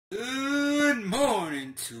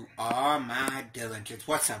morning to all my diligence.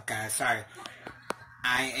 What's up, guys? Sorry.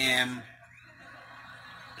 I'm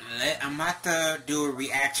about to do a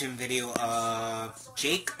reaction video of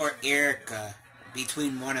Jake or Erika.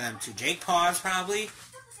 Between one of them two. Jake Paul's probably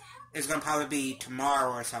is gonna probably be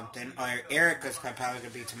tomorrow or something. Or Erika's probably gonna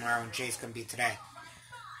be tomorrow and Jake's gonna be today.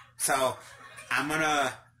 So I'm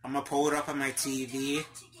gonna pull it up on my TV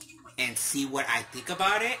and see what I think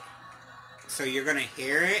about it. So you're gonna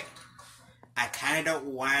hear it. I kind of don't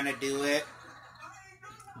want to do it,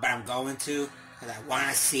 but I'm going to because I want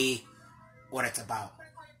to see what it's about.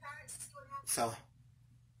 So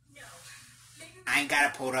I ain't got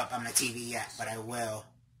it pulled up on my TV yet, but I will.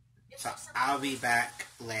 So I'll be back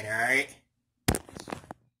later, alright?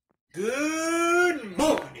 Good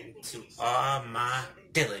morning to all my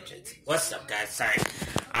diligence. What's up, guys? Sorry.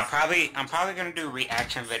 I'm probably gonna do a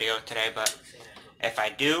reaction video today, but if I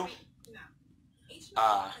do,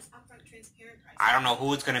 I don't know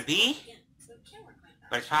who it's gonna be,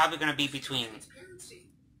 but it's probably gonna be between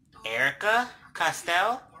Erika,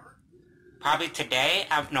 Costell, probably today.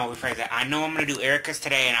 No, rephrase that. I know I'm gonna do Erika's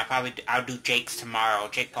today, and I'll do Jake's tomorrow.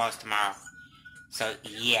 Jake Paul's tomorrow. So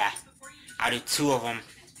yeah, I'll do two of them.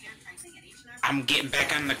 I'm getting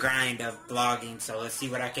back on the grind of vlogging, so let's see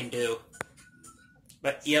what I can do.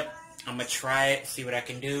 But yep, I'm gonna try it, see what I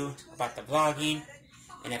can do about the vlogging,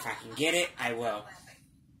 and if I can get it, I will.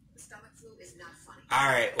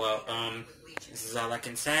 Alright, well, this is all I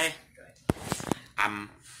can say. I'm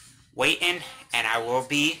waiting, and I will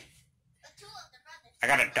be. I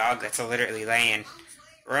got a dog that's literally laying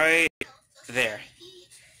right there.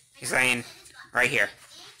 He's laying right here.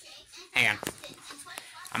 Hang on.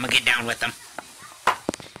 I'm gonna get down with him.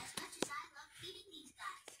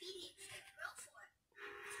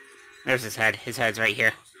 There's his head. His head's right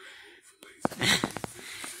here.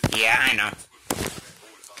 Yeah, I know.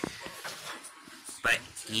 But,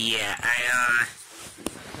 yeah,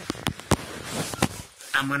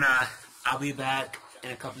 I'll be back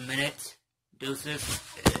in a couple minutes. Deuces.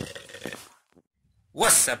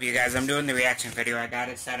 What's up, you guys? I'm doing the reaction video. I got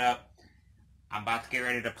it set up. I'm about to get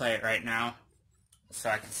ready to play it right now, so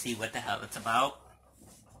I can see what the hell it's about.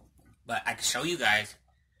 But I can show you guys.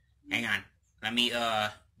 Hang on. Let me,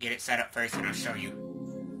 get it set up first and I'll show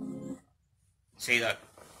you. See, look.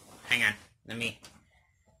 Hang on. Let me.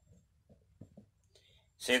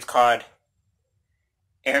 See, it's called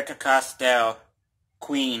Erika Costell,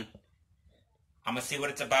 Queen. I'm gonna see what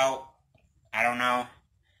it's about. I don't know.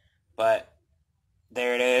 But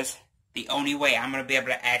there it is. The only way I'm gonna be able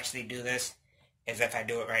to actually do this is if I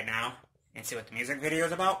do it right now and see what the music video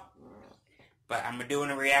is about. But I'm doing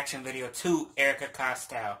a reaction video to Erika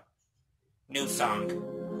Costell. New song.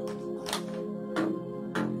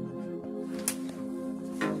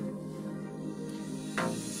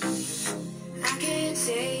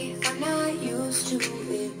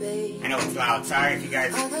 I know it's loud. Sorry if you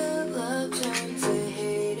guys.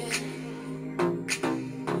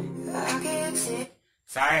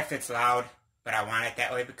 Sorry if it's loud, but I want it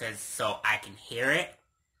that way because so I can hear it.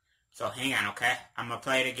 So hang on, okay? I'm gonna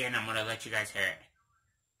play it again. I'm gonna let you guys hear it.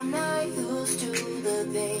 I'm not used to the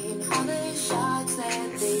pain, all the shots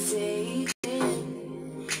that they take.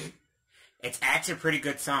 It's actually a pretty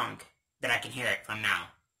good song that I can hear it from now.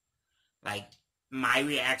 Like, my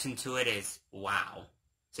reaction to it is wow.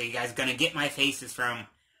 So you guys gonna get my faces from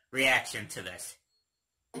reaction to this.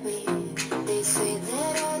 They say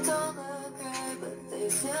that I don't look right, but they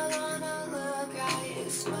still wanna look right.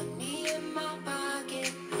 It's money in my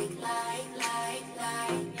pocket, big like.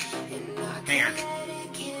 And I can't let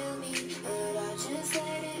it kill me, but I just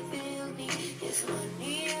let it feel me. It's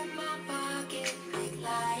money in my pocket, big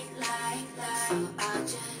like. So I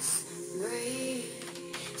just breathe.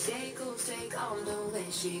 Take on the way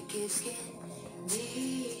shit gets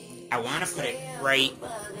deep. I want to put it right.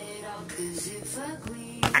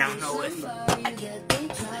 I don't know if I can do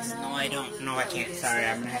this. No, I don't. No, I can't. Sorry,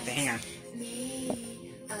 I'm gonna have to hang on.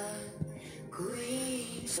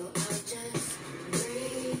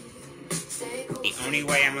 The only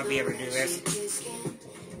way I'm gonna be able to do this.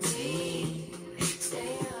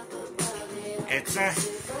 It's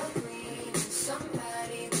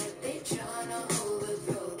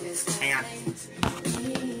hang on.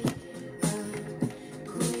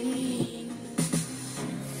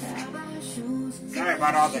 Sorry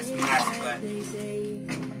about all this mess, but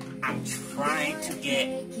I'm trying to get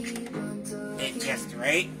it just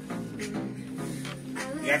right.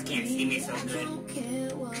 You guys can't see me so good.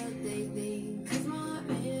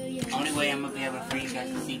 Only way I'm gonna be able for you guys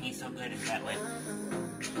to see me so good is that way.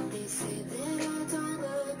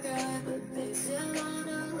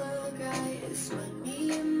 It's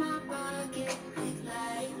money in my pocket,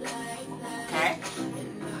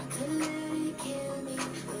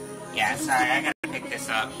 Yeah, sorry, I gotta pick this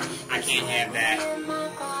up. I can't have that.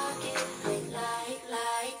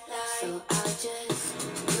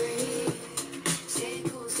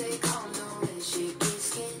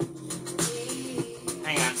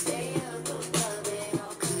 Hang on.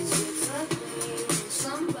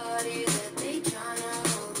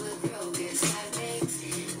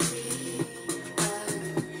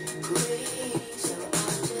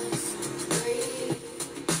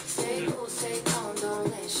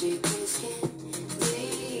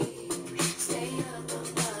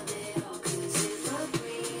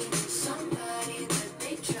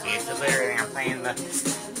 Literally, I'm playing the...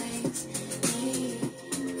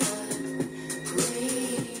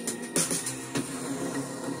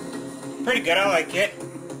 Pretty good, I like it.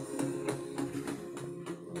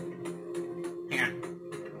 Hang on.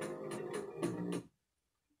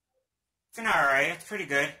 It's an alright, it's pretty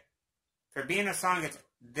good. For being a song,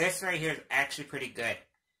 this right here is actually pretty good.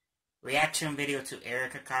 Reaction video to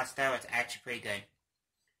Erika Costell, it's actually pretty good.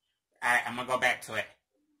 Alright, I'm gonna go back to it.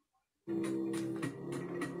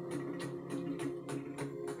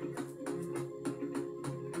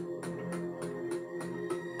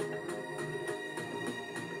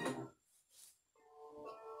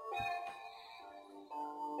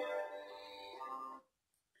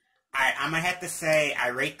 Alright, I'm gonna have to say I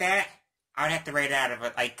rate that. I would have to rate it out of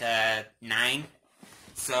like a 9.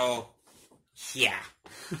 So, yeah.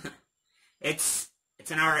 It's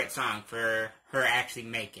an alright song for her actually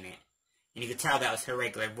making it. And you could tell that was her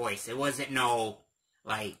regular voice. It wasn't no,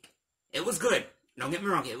 like, it was good. Don't get me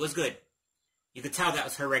wrong, it was good. You could tell that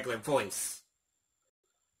was her regular voice.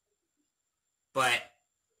 But,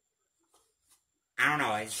 I don't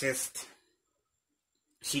know, it's just...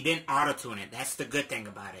 She didn't auto-tune it. That's the good thing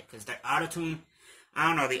about it. Because the auto-tune, I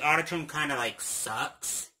don't know, the auto-tune kind of like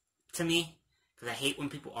sucks to me. Because I hate when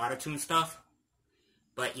people auto-tune stuff.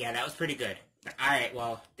 But yeah, that was pretty good. Alright,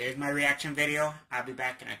 well, there's my reaction video. I'll be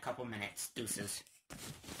back in a couple minutes. Deuces.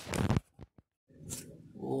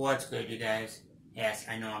 What's good, you guys? Yes,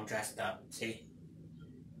 I know I'm dressed up. See?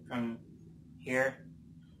 From here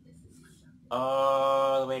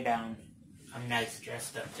all the way down. I'm nice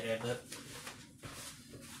dressed up today,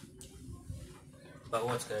 but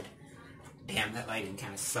what's good? Damn, that lighting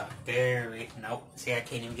kind of sucked. Nope. See, I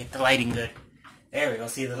can't even get the lighting good. There we go.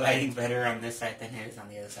 See, the lighting's better on this side than it is on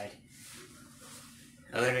the other side.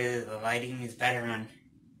 Literally, the lighting is better on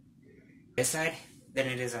this side than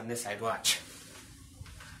it is on this side. Watch.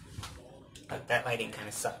 But that lighting kind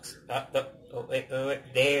of sucks. Oh, wait.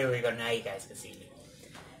 There we go. Now you guys can see me.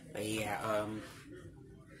 But yeah,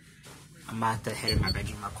 I'm about to head in my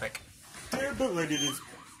bedroom real quick. But look at this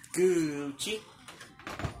Gucci.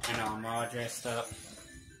 I know, I'm all dressed up.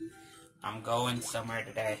 I'm going somewhere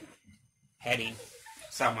today. Heading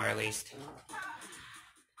somewhere at least.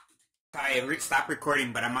 I stopped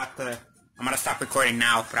recording, but I'm gonna stop recording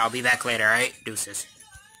now, but I'll be back later, alright? Deuces.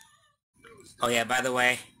 Oh yeah, by the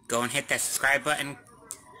way, go and hit that subscribe button.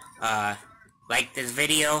 Like this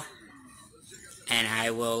video. And I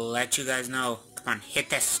will let you guys know. Come on, hit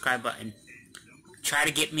that subscribe button. Try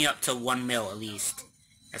to get me up to 1 mil at least.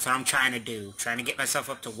 That's what I'm trying to do. Trying to get myself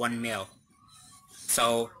up to 1 mil.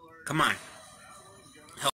 So, come on.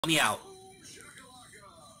 Help me out.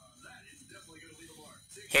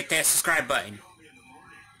 Hit that subscribe button.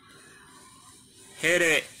 Hit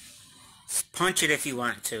it. Punch it if you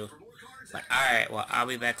want to. But alright, well, I'll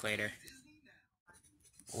be back later.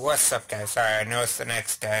 What's up, guys? Sorry, I know it's the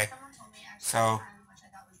next day. So,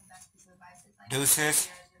 deuces.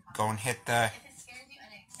 Go and hit the...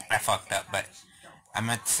 I fucked up, but... I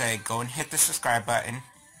meant to say, go and hit the subscribe button,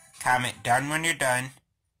 comment done when you're done,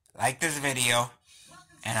 like this video,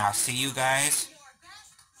 and I'll see you guys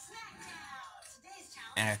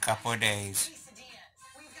in a couple of days.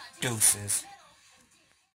 Deuces.